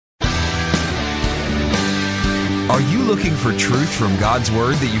Are you looking for truth from God's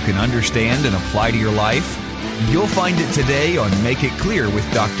Word that you can understand and apply to your life? You'll find it today on Make It Clear with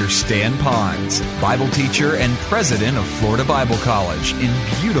Dr. Stan Ponz, Bible teacher and president of Florida Bible College in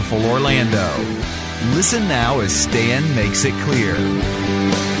beautiful Orlando. Listen now as Stan makes it clear.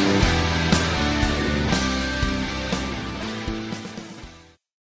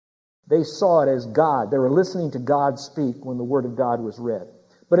 They saw it as God. They were listening to God speak when the Word of God was read.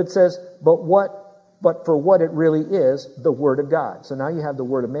 But it says, but for what it really is, the Word of God. So now you have the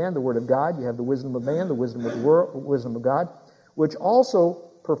Word of man, the Word of God. You have the wisdom of man, the wisdom of the world, wisdom of God, which also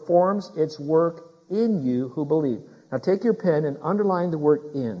performs its work in you who believe. Now take your pen and underline the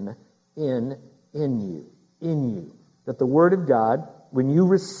word in you. That the Word of God, when you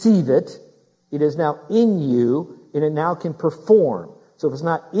receive it, it is now in you, and it now can perform. So if it's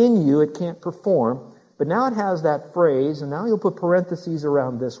not in you, it can't perform. But now it has that phrase, and now you'll put parentheses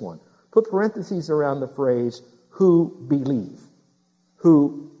around this one. Put parentheses around the phrase, who believe.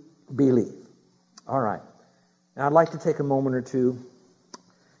 Who believe. All right. Now I'd like to take a moment or two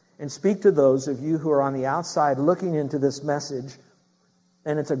and speak to those of you who are on the outside looking into this message.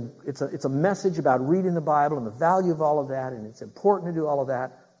 And it's a message about reading the Bible and the value of all of that, and it's important to do all of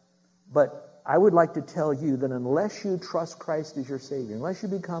that. But I would like to tell you that unless you trust Christ as your Savior, unless you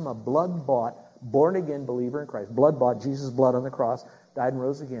become a blood-bought, born-again believer in Christ, blood-bought, Jesus' blood on the cross, died and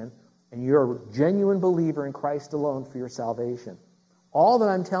rose again, and you're a genuine believer in Christ alone for your salvation, all that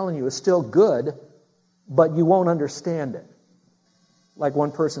I'm telling you is still good, but you won't understand it. Like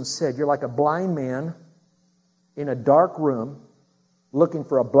one person said, you're like a blind man in a dark room looking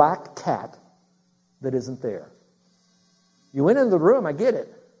for a black cat that isn't there. You went into the room, I get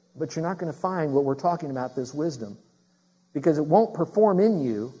it, but you're not going to find what we're talking about, this wisdom, because it won't perform in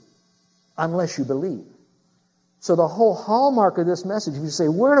you unless you believe. So the whole hallmark of this message, if you say,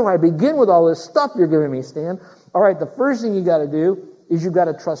 where do I begin with all this stuff you're giving me, Stan? All right, the first thing you got to do is you've got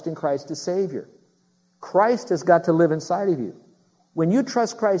to trust in Christ as Savior. Christ has got to live inside of you. When you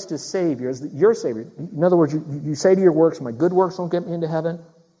trust Christ as Savior, as your Savior, in other words, you say to your works, my good works don't get me into heaven.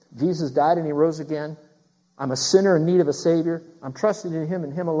 Jesus died and He rose again. I'm a sinner in need of a Savior. I'm trusting in Him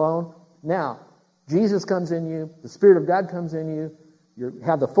and Him alone. Now, Jesus comes in you. The Spirit of God comes in you. You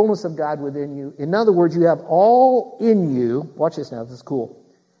have the fullness of God within you. In other words, you have all in you. Watch this now. This is cool.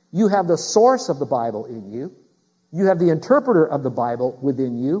 You have the source of the Bible in you. You have the interpreter of the Bible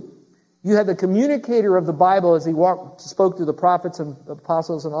within you. You have the communicator of the Bible as He spoke through the prophets and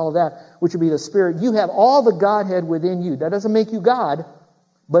apostles and all of that, which would be the Spirit. You have all the Godhead within you. That doesn't make you God,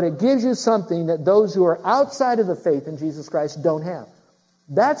 but it gives you something that those who are outside of the faith in Jesus Christ don't have.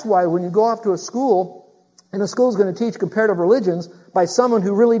 That's why when you go off to a school, and the school is going to teach comparative religions by someone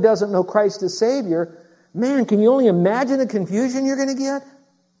who really doesn't know Christ as Savior, man, can you only imagine the confusion you're going to get?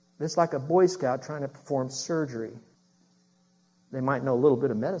 It's like a Boy Scout trying to perform surgery. They might know a little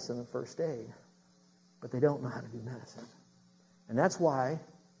bit of medicine and first aid, but they don't know how to do medicine. And that's why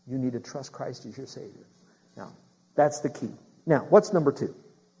you need to trust Christ as your Savior. Now, that's the key. Now, what's number two?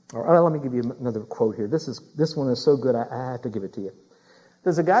 All right, let me give you another quote here. This one is so good, I have to give it to you.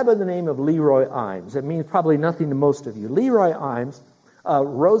 There's a guy by the name of Leroy Eims. It means probably nothing to most of you. Leroy Eims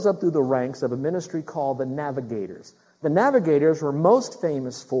rose up through the ranks of a ministry called the Navigators. The Navigators were most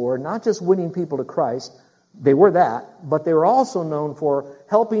famous for not just winning people to Christ, they were that, but they were also known for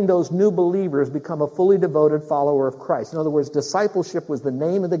helping those new believers become a fully devoted follower of Christ. In other words, discipleship was the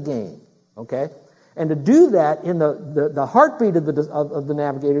name of the game, okay? And to do that, in the heartbeat of the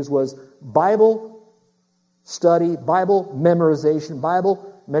Navigators was Bible study, Bible memorization,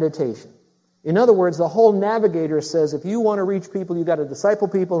 Bible meditation. In other words, the whole Navigator says if you want to reach people, you've got to disciple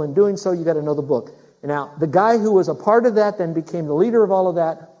people. In doing so, you've got to know the book. And now, the guy who was a part of that then became the leader of all of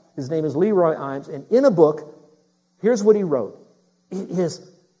that. His name is Leroy Eims. And in a book, here's what he wrote. It is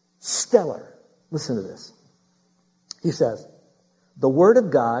stellar. Listen to this. He says, the Word of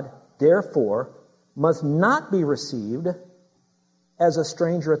God, therefore, must not be received as a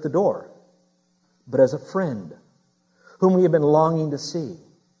stranger at the door, but as a friend whom we have been longing to see,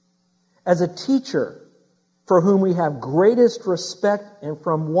 as a teacher for whom we have greatest respect and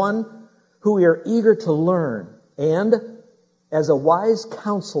from one who we are eager to learn, and as a wise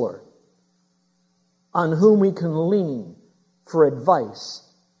counselor on whom we can lean for advice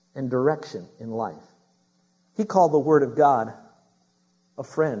and direction in life. He called the Word of God a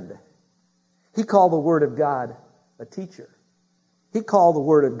friend. He called the Word of God a teacher. He called the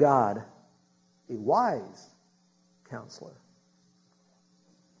Word of God a wise counselor.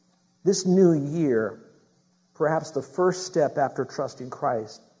 This new year, perhaps the first step after trusting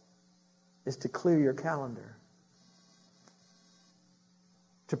Christ is to clear your calendar,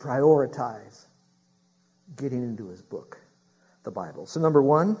 to prioritize getting into his book, the Bible. So number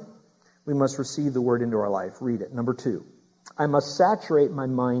one, we must receive the word into our life. Read it. Number two, I must saturate my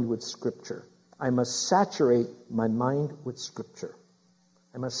mind with Scripture. I must saturate my mind with Scripture.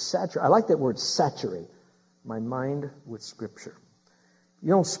 I like that word, saturate my mind with Scripture. You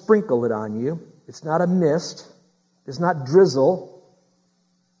don't sprinkle it on you. It's not a mist. It's not drizzle.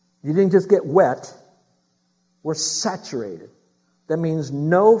 You didn't just get wet. We're saturated. That means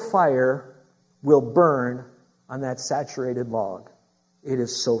no fire will burn on that saturated log. It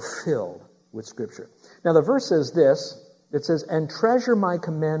is so filled with Scripture. Now the verse says this. It says, and treasure my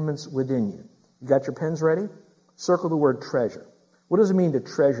commandments within you. You got your pens ready? Circle the word treasure. What does it mean to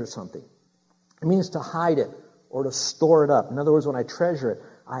treasure something? It means to hide it or to store it up. In other words, when I treasure it,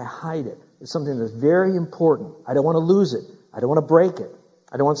 I hide it. It's something that's very important. I don't want to lose it. I don't want to break it.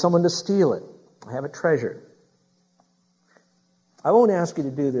 I don't want someone to steal it. I have it treasured. I won't ask you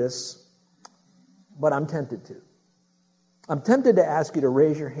to do this, but I'm tempted to. I'm tempted to ask you to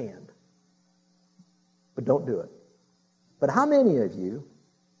raise your hand, but don't do it. But how many of you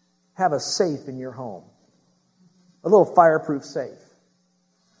have a safe in your home? A little fireproof safe.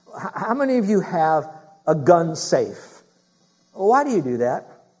 How many of you have a gun safe? Well, why do you do that?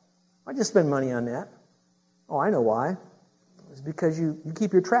 Why'd you spend money on that? Oh, I know why. It's because you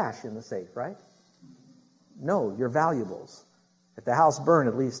keep your trash in the safe, right? No, your valuables. If the house burns,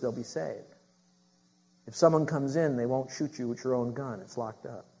 at least they'll be saved. If someone comes in, they won't shoot you with your own gun. It's locked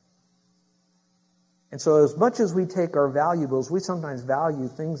up. And so as much as we take our valuables, we sometimes value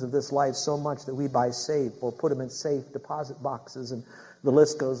things of this life so much that we buy safe or put them in safe deposit boxes, and the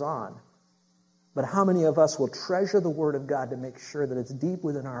list goes on. But how many of us will treasure the Word of God to make sure that it's deep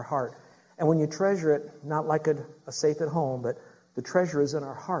within our heart? And when you treasure it, not like a safe at home, but the treasure is in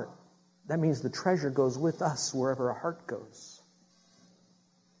our heart. That means the treasure goes with us wherever our heart goes.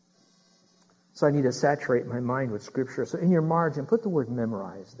 So I need to saturate my mind with Scripture. So in your margin, put the word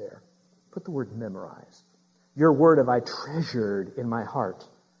memorize there. Put the word memorize. Your word have I treasured in my heart,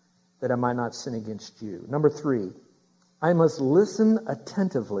 that I might not sin against you. Number three, I must listen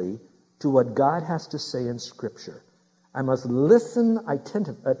attentively to what God has to say in Scripture. I must listen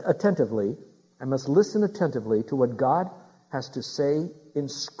attentively. I must listen attentively to what God has to say in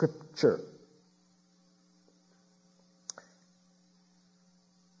Scripture.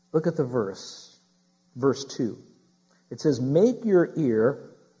 Look at the verse 2. It says, make your ear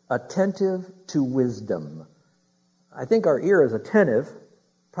attentive to wisdom. I think our ear is attentive,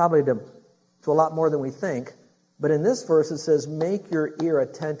 probably to a lot more than we think. But in this verse it says, make your ear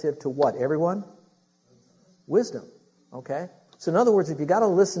attentive to what, everyone? Wisdom. Okay? So in other words, if you got to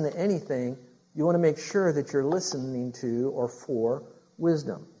listen to anything, you want to make sure that you're listening to or for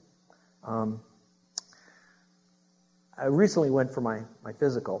wisdom. I recently went for my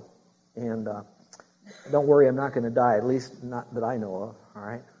physical, and don't worry, I'm not going to die, at least not that I know of, all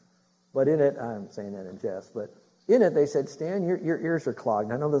right? But in it, I'm saying that in jest, but in it they said, Stan, your ears are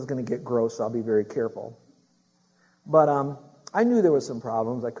clogged. I know this is going to get gross, so I'll be very careful. But I knew there was some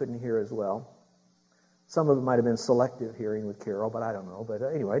problems. I couldn't hear as well. Some of it might have been selective hearing with Carol, but I don't know. But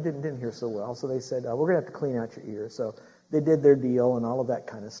anyway, I didn't hear so well. So they said, we're going to have to clean out your ears. So they did their deal and all of that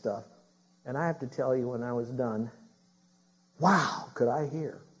kind of stuff. And I have to tell you, when I was done, wow, could I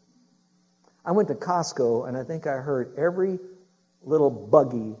hear? I went to Costco, and I think I heard every little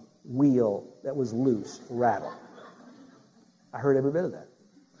buggy wheel that was loose rattle. I heard every bit of that.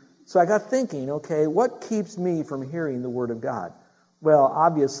 So I got thinking, okay, what keeps me from hearing the Word of God? Well,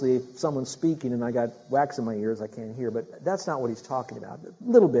 obviously, if someone's speaking and I got wax in my ears, I can't hear, but that's not what he's talking about. A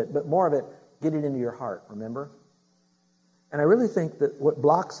little bit, but more of it, get it into your heart, remember? And I really think that what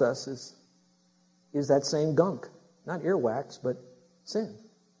blocks us is that same gunk. Not earwax, but sin.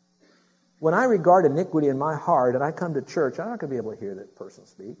 When I regard iniquity in my heart and I come to church, I'm not going to be able to hear that person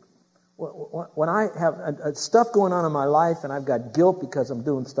speak. When I have stuff going on in my life and I've got guilt because I'm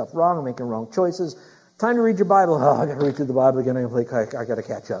doing stuff wrong, I'm making wrong choices, time to read your Bible. Oh, I got to read through the Bible again. I got to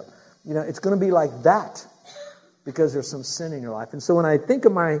catch up. You know, it's going to be like that because there's some sin in your life. And so when I think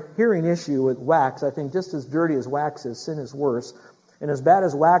of my hearing issue with wax, I think just as dirty as wax is, sin is worse. And as bad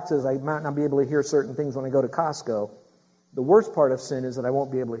as wax is, I might not be able to hear certain things when I go to Costco. The worst part of sin is that I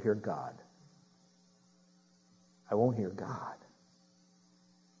won't be able to hear God. I won't hear God.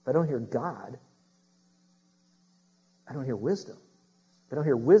 If I don't hear God, I don't hear wisdom. If I don't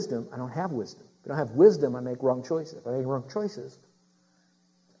hear wisdom, I don't have wisdom. If I don't have wisdom, I make wrong choices. If I make wrong choices,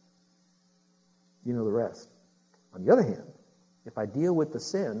 you know the rest. On the other hand, if I deal with the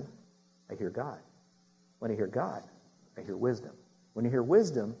sin, I hear God. When I hear God, I hear wisdom. When I hear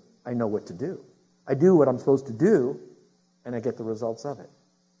wisdom, I know what to do. I do what I'm supposed to do, and I get the results of it.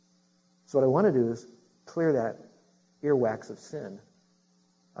 So what I want to do is clear that earwax of sin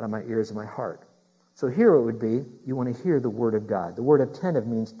out of my ears and my heart. So here it would be, you want to hear the Word of God. The word attentive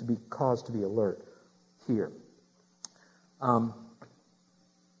means to be caused to be alert. Here. Number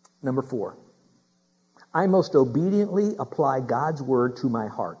 4. I must obediently apply God's Word to my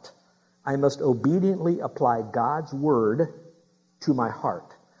heart. I must obediently apply God's Word to my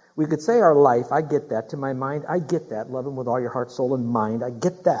heart. We could say our life, I get that. To my mind, I get that. Love Him with all your heart, soul, and mind. I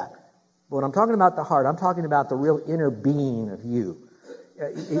get that. But when I'm talking about the heart, I'm talking about the real inner being of you.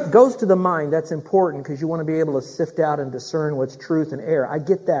 It goes to the mind. That's important because you want to be able to sift out and discern what's truth and error. I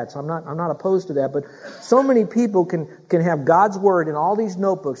get that, so I'm not opposed to that. But so many people can have God's Word in all these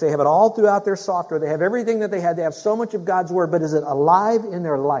notebooks. They have it all throughout their software. They have everything that they had. They have so much of God's Word, but is it alive in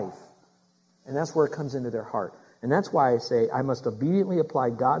their life? And that's where it comes into their heart. And that's why I say I must obediently apply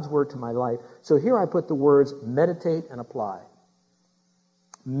God's Word to my life. So here I put the words meditate and apply.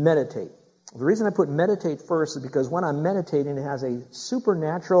 Meditate. The reason I put meditate first is because when I'm meditating, it has a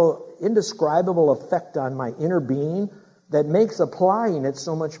supernatural, indescribable effect on my inner being that makes applying it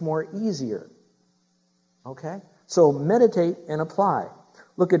so much more easier. Okay? So meditate and apply.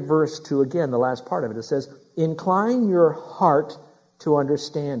 Look at verse 2 again, the last part of it. It says, incline your heart to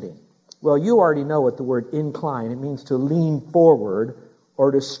understanding. Well, you already know what the word incline, it means to lean forward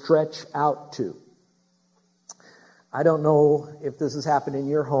or to stretch out to. I don't know if this has happened in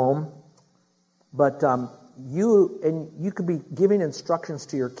your home, but you could be giving instructions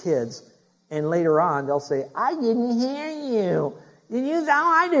to your kids, and later on they'll say, I didn't hear you. Did you know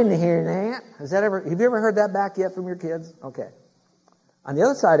I didn't hear that? Have you ever heard that back yet from your kids? Okay. On the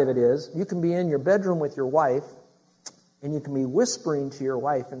other side of it is, you can be in your bedroom with your wife, and you can be whispering to your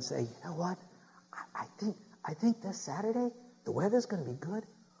wife and say, you know what? I think this Saturday, the weather's going to be good.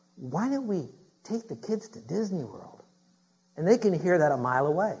 Why don't we take the kids to Disney World? And they can hear that a mile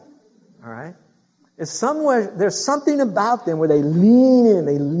away. All right? There's something about them where they lean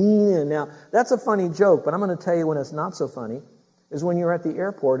in. Now, that's a funny joke, but I'm going to tell you when it's not so funny, is when you're at the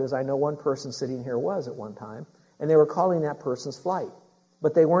airport, as I know one person sitting here was at one time, and they were calling that person's flight.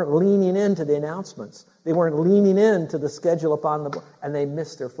 But they weren't leaning into the announcements. They weren't leaning into the schedule and they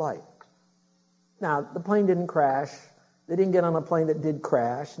missed their flight. Now, the plane didn't crash. They didn't get on a plane that did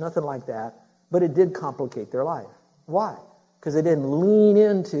crash, nothing like that. But it did complicate their life. Why? Because they didn't lean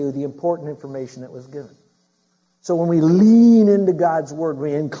into the important information that was given. So when we lean into God's Word,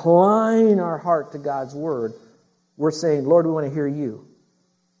 we incline our heart to God's Word, we're saying, Lord, we want to hear you.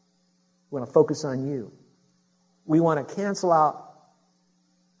 We want to focus on you. We want to cancel out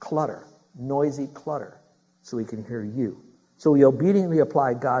clutter, noisy clutter, so we can hear you. So we obediently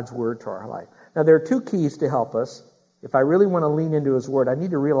apply God's Word to our life. Now, there are 2 keys to help us. If I really want to lean into His Word, I need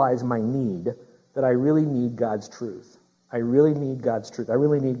to realize my need, that I really need God's truth. I really need God's truth. I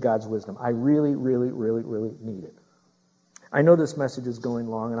really need God's wisdom. I really, really, really, really need it. I know this message is going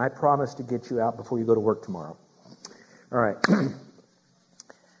long, and I promise to get you out before you go to work tomorrow. All right.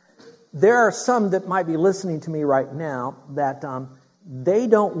 There are some that might be listening to me right now that they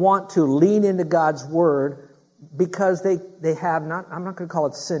don't want to lean into God's Word because they have not, I'm not going to call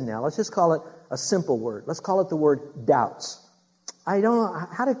it sin now. Let's just call it a simple word. Let's call it the word doubts. I don't know,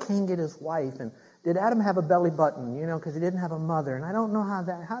 how did Cain get his wife? And did Adam have a belly button, because he didn't have a mother? And I don't know how did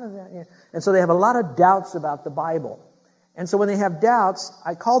that, And so they have a lot of doubts about the Bible. And so when they have doubts,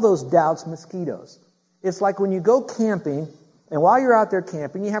 I call those doubts mosquitoes. It's like when you go camping, and while you're out there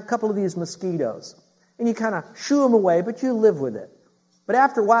camping, you have a couple of these mosquitoes. And you kind of shoo them away, but you live with it. But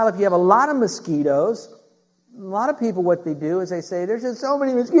after a while, if you have a lot of mosquitoes, a lot of people, what they do is they say, there's just so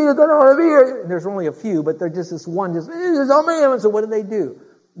many mosquitoes, I don't want to be here. And there's only a few, but they're just this one, there's so many of them. So what do?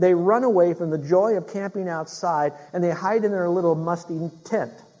 They run away from the joy of camping outside, and they hide in their little musty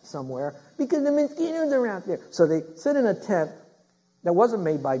tent somewhere because the mosquitoes are out there. So they sit in a tent that wasn't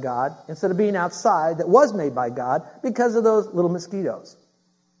made by God instead of being outside that was made by God because of those little mosquitoes.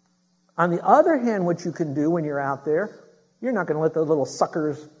 On the other hand, what you can do when you're out there, you're not going to let the little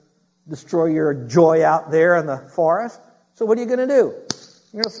suckers destroy your joy out there in the forest. So what are you going to do?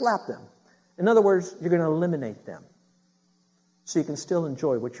 You're going to slap them. In other words, you're going to eliminate them so you can still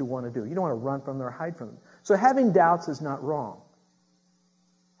enjoy what you want to do. You don't want to run from them or hide from them. So having doubts is not wrong.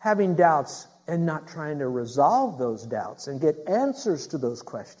 Having doubts and not trying to resolve those doubts and get answers to those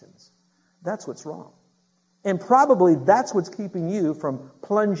questions, that's what's wrong. And probably that's what's keeping you from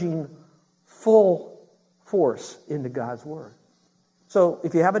plunging full force into God's Word. So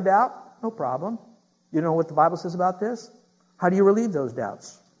if you have a doubt, no problem. You know what the Bible says about this? How do you relieve those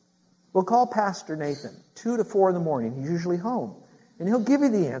doubts? Well, call Pastor Nathan, 2 to 4 in the morning. He's usually home. And he'll give you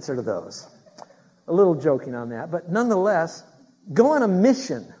the answer to those. A little joking on that. But nonetheless, go on a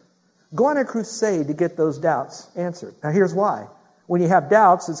mission. Go on a crusade to get those doubts answered. Now here's why. When you have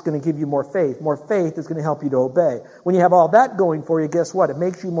doubts, it's going to give you more faith. More faith is going to help you to obey. When you have all that going for you, guess what? It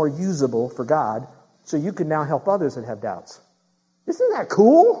makes you more usable for God, so you can now help others that have doubts. Isn't that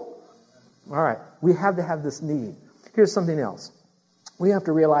cool? All right. We have to have this need. Here's something else. We have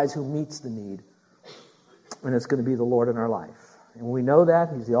to realize who meets the need, and it's going to be the Lord in our life. And when we know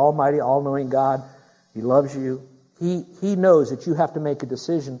that, He's the almighty, all-knowing God. He loves you. He knows that you have to make a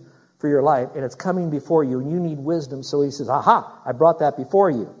decision for your life, and it's coming before you, and you need wisdom. So He says, aha, I brought that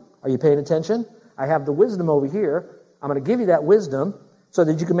before you. Are you paying attention? I have the wisdom over here. I'm going to give you that wisdom so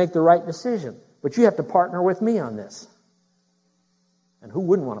that you can make the right decision. But you have to partner with me on this. And who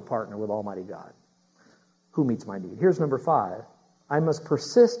wouldn't want to partner with Almighty God? Who meets my need? Here's number 5. I must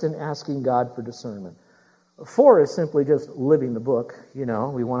persist in asking God for discernment. 4 is simply just living the book. We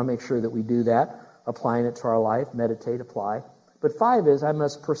want to make sure that we do that, applying it to our life, meditate, apply. But 5 is, I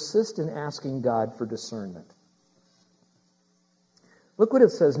must persist in asking God for discernment. Look what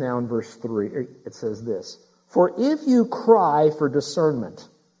it says now in verse 3. It says this, for if you cry for discernment,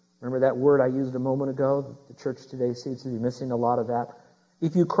 remember that word I used a moment ago? The church today seems to be missing a lot of that.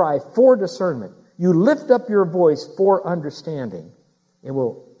 If you cry for discernment, you lift up your voice for understanding. And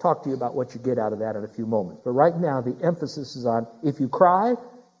we'll talk to you about what you get out of that in a few moments. But right now, the emphasis is on if you cry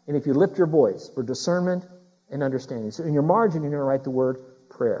and if you lift your voice for discernment and understanding. So in your margin, you're going to write the word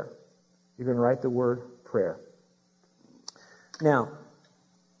prayer. You're going to write the word prayer. Now,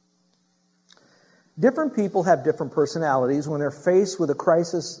 different people have different personalities when they're faced with a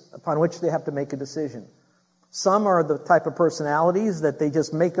crisis upon which they have to make a decision. Some are the type of personalities that they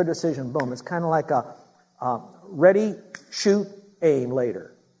just make a decision. Boom. It's kind of like a ready, shoot, aim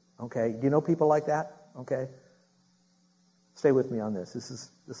later. Okay? Do you know people like that? Okay? Stay with me on this.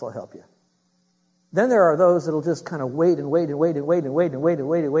 This will help you. Then there are those that'll just kind of wait and wait and wait and wait and wait and wait and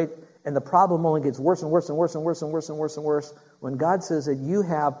wait and wait. And the problem only gets worse and worse and worse and worse and worse and worse and worse when God says that you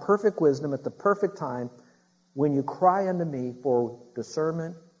have perfect wisdom at the perfect time when you cry unto me for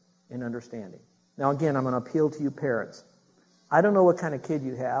discernment and understanding. Now again, I'm going to appeal to you parents. I don't know what kind of kid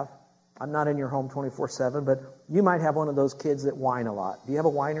you have. I'm not in your home 24/7, but you might have one of those kids that whine a lot. Do you have a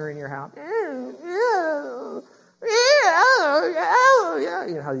whiner in your house? You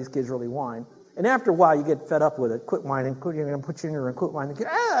know how these kids really whine. And after a while, you get fed up with it. Quit whining. You're going to put you in your room. Quit whining.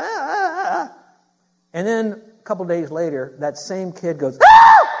 And then a couple days later, that same kid goes,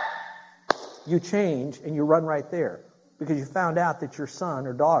 you change and you run right there because you found out that your son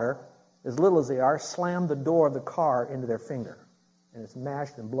or daughter, as little as they are, slammed the door of the car into their finger. And it's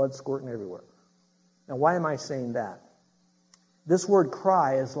mashed and blood squirting everywhere. Now, why am I saying that? This word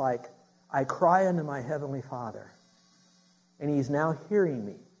cry is like, I cry unto my heavenly Father, and He's now hearing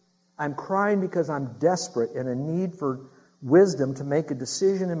me. I'm crying because I'm desperate and in need for wisdom to make a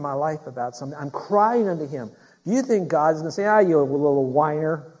decision in my life about something. I'm crying unto Him. Do you think God's going to say, you little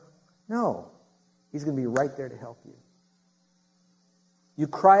whiner? No. He's going to be right there to help you. You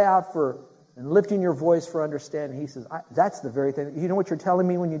cry out for and lifting your voice for understanding. He says, that's the very thing. You know what you're telling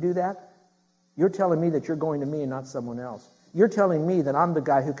me when you do that? You're telling me that you're going to me and not someone else. You're telling me that I'm the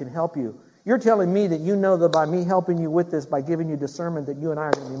guy who can help you. You're telling me that you know that by me helping you with this, by giving you discernment, that you and I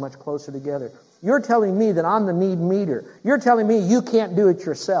are going to be much closer together. You're telling me that I'm the need meter. You're telling me you can't do it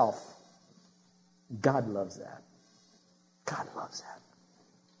yourself. God loves that. God loves that.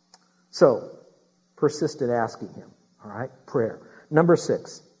 So, persist in asking Him. All right? Prayer. Number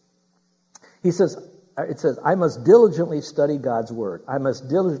 6. It says, I must diligently study God's Word. I must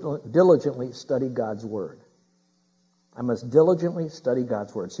diligently study God's Word. I must diligently study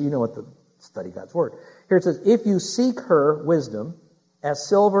God's Word. So you know what the study God's Word. Here it says, if you seek her, wisdom, as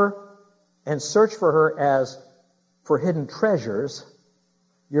silver and search for her as for hidden treasures,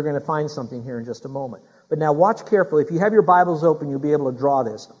 you're going to find something here in just a moment. But now watch carefully. If you have your Bibles open, you'll be able to draw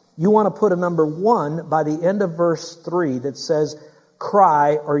this. You want to put a number 1 by the end of verse 3 that says,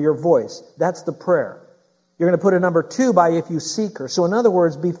 cry or your voice. That's the prayer. You're going to put a number 2 by if you seek her. So in other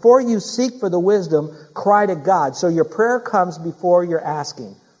words, before you seek for the wisdom, cry to God. So your prayer comes before your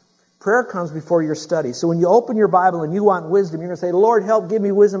asking. Prayer comes before your study. So when you open your Bible and you want wisdom, you're going to say, Lord, help, give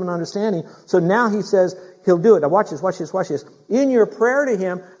me wisdom and understanding. So now He says He'll do it. Now watch this, watch this, watch this. In your prayer to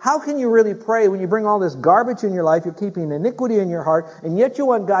Him, how can you really pray when you bring all this garbage in your life, you're keeping iniquity in your heart, and yet you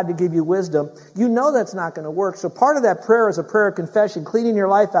want God to give you wisdom? You know that's not going to work. So part of that prayer is a prayer of confession, cleaning your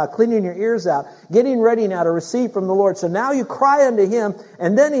life out, cleaning your ears out, getting ready now to receive from the Lord. So now you cry unto Him,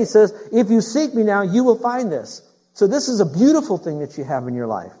 and then He says, if you seek me now, you will find this. So this is a beautiful thing that you have in your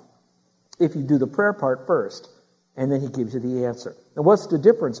life. If you do the prayer part first, and then He gives you the answer. Now, what's the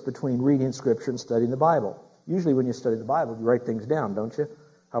difference between reading Scripture and studying the Bible? Usually when you study the Bible, you write things down, don't you?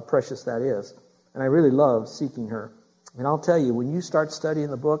 how precious that is. And I really love seeking her. And I'll tell you, when you start studying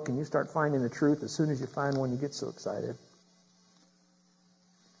the book and you start finding the truth, as soon as you find one, you get so excited.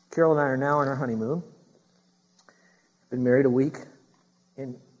 Carol and I are now on our honeymoon. Been married a week,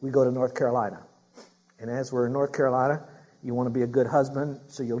 and we go to North Carolina. And as we're in North Carolina, you want to be a good husband,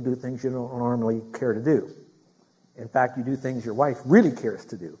 so you'll do things you don't normally care to do. In fact, you do things your wife really cares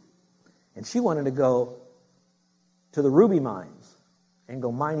to do. And she wanted to go to the ruby mines and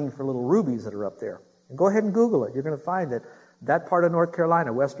go mining for little rubies that are up there. And go ahead and Google it. You're going to find that that part of North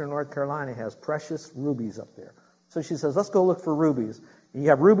Carolina, western North Carolina, has precious rubies up there. So she says, let's go look for rubies. And you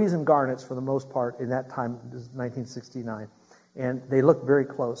have rubies and garnets for the most part in that time, this is 1969. And they look very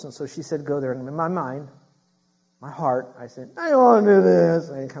close. And so she said, go there. And in my mind, my heart, I said, I don't want to do this.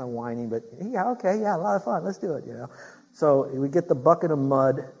 And kind of whining, but yeah, okay, yeah, a lot of fun. Let's do it, So we get the bucket of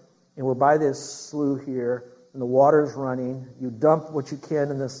mud, and we're by this slough here, and the water's running. You dump what you can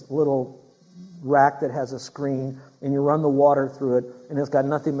in this little rack that has a screen, and you run the water through it, and it's got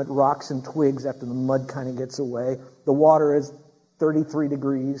nothing but rocks and twigs after the mud kind of gets away. The water is 33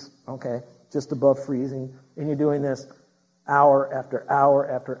 degrees, just above freezing, and you're doing this hour after hour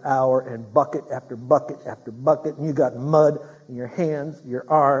after hour, and bucket after bucket after bucket, and you got mud in your hands, your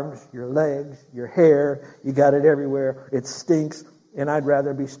arms, your legs, your hair, you got it everywhere. It stinks, and I'd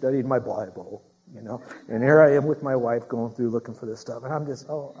rather be studying my Bible. And here I am with my wife going through looking for this stuff. And I'm just,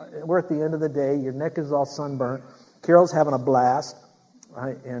 we're at the end of the day. Your neck is all sunburnt. Carol's having a blast,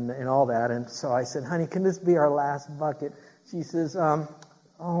 and all that. And so I said, honey, can this be our last bucket? She says,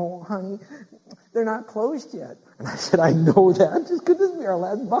 oh, honey, they're not closed yet. And I said, I know that. Just could this be our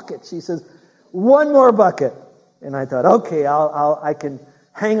last bucket? She says, one more bucket. And I thought, okay, I can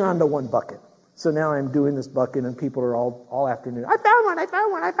hang on to one bucket. So now I'm doing this bucket, and people are all afternoon, I found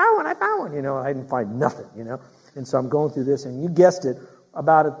one. I didn't find nothing, And so I'm going through this, and you guessed it,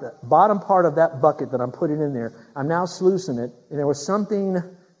 about at the bottom part of that bucket that I'm putting in there, I'm now sluicing it, and there was something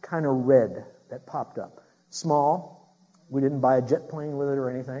kind of red that popped up. Small. We didn't buy a jet plane with it or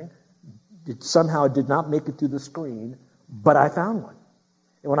anything. It somehow did not make it through the screen, but I found one.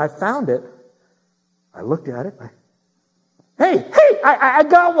 And when I found it, I looked at it, Hey, I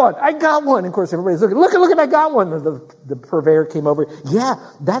got one. I got one. And of course, everybody's looking, look, I got one. The purveyor came over. Yeah,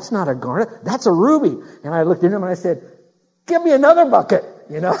 that's not a garnet. That's a ruby. And I looked at him and I said, give me another bucket.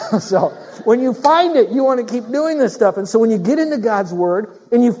 So when you find it, you want to keep doing this stuff. And so when you get into God's Word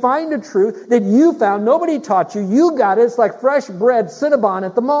and you find a truth that you found, nobody taught you, you got it. It's like fresh bread Cinnabon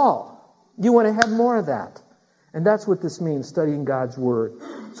at the mall. You want to have more of that. And that's what this means, studying God's Word.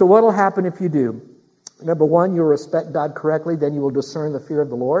 So what will happen if you do? Number one, you'll respect God correctly. Then you will discern the fear of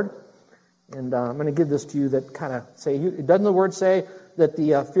the Lord. And I'm going to give this to you that kind of say, doesn't the Word say that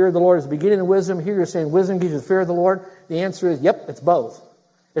the fear of the Lord is the beginning of wisdom? Here you're saying wisdom gives you the fear of the Lord. The answer is, yep, it's both.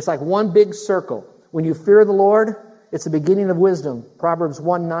 It's like one big circle. When you fear the Lord, it's the beginning of wisdom. Proverbs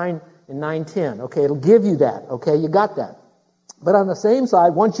 1:9 and 9:10. Okay, it'll give you that. Okay, you got that. But on the same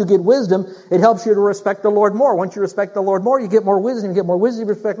side, once you get wisdom, it helps you to respect the Lord more. Once you respect the Lord more, you get more wisdom. You get more wisdom,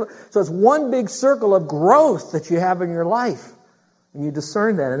 you respect the Lord. So it's one big circle of growth that you have in your life. And you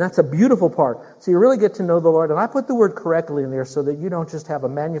discern that. And that's a beautiful part. So you really get to know the Lord. And I put the word correctly in there so that you don't just have a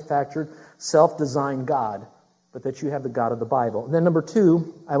manufactured, self-designed God, but that you have the God of the Bible. And then number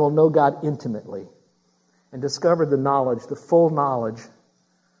two, I will know God intimately and discover the knowledge, the full knowledge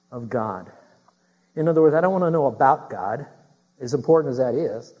of God. In other words, I don't want to know about God, as important as that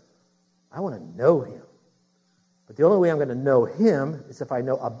is. I want to know Him. But the only way I'm going to know Him is if I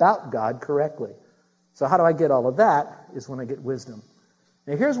know about God correctly. So how do I get all of that? Is when I get wisdom.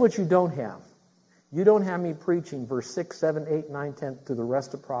 Now here's what you don't have. You don't have me preaching verse 6, 7, 8, 9, 10 through the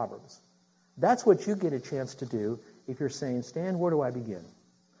rest of Proverbs. That's what you get a chance to do if you're saying, Stan, where do I begin?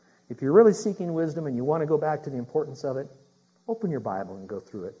 If you're really seeking wisdom and you want to go back to the importance of it, open your Bible and go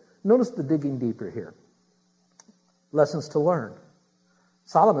through it. Notice the digging deeper here. Lessons to learn.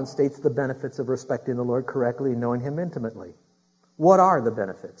 Solomon states the benefits of respecting the Lord correctly and knowing Him intimately. What are the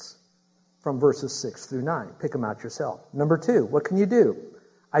benefits? From verses 6 through 9. Pick them out yourself. Number 2, what can you do?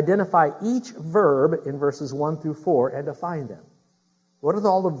 Identify each verb in verses 1 through 4 and define them. What are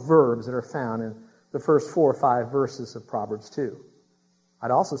all the verbs that are found in the first 4 or 5 verses of Proverbs 2?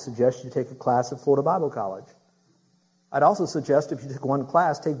 I'd also suggest you take a class at Florida Bible College. I'd also suggest if you take one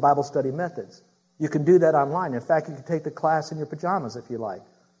class, take Bible study methods. You can do that online. In fact, you can take the class in your pajamas if you like,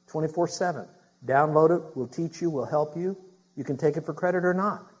 24/7. Download it. We'll teach you. We'll help you. You can take it for credit or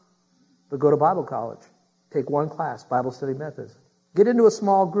not. But go to Bible college. Take one class, Bible study methods. Get into a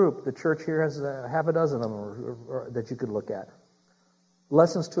small group. The church here has half a dozen of them or that you could look at.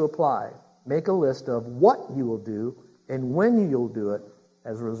 Lessons to apply. Make a list of what you will do and when you'll do it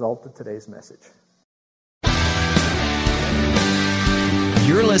as a result of today's message.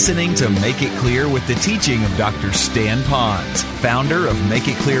 You're listening to Make It Clear with the teaching of Dr. Stan Ponz, founder of Make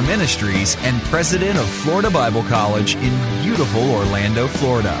It Clear Ministries and president of Florida Bible College in beautiful Orlando,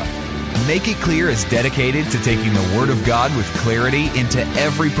 Florida. Make It Clear is dedicated to taking the Word of God with clarity into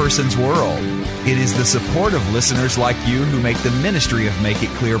every person's world. It is the support of listeners like you who make the ministry of Make It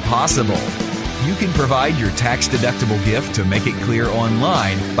Clear possible. You can provide your tax-deductible gift to Make It Clear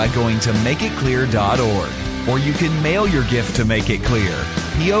online by going to makeitclear.org. Or you can mail your gift to Make It Clear,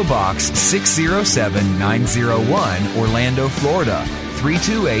 P.O. Box 607901, Orlando, Florida,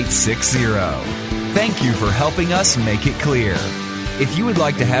 32860. Thank you for helping us make it clear. If you would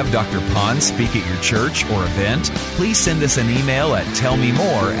like to have Dr. Ponz speak at your church or event, please send us an email at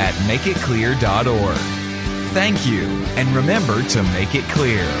tellmemore@makeitclear.org. Thank you, and remember to make it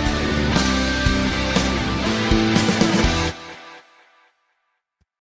clear.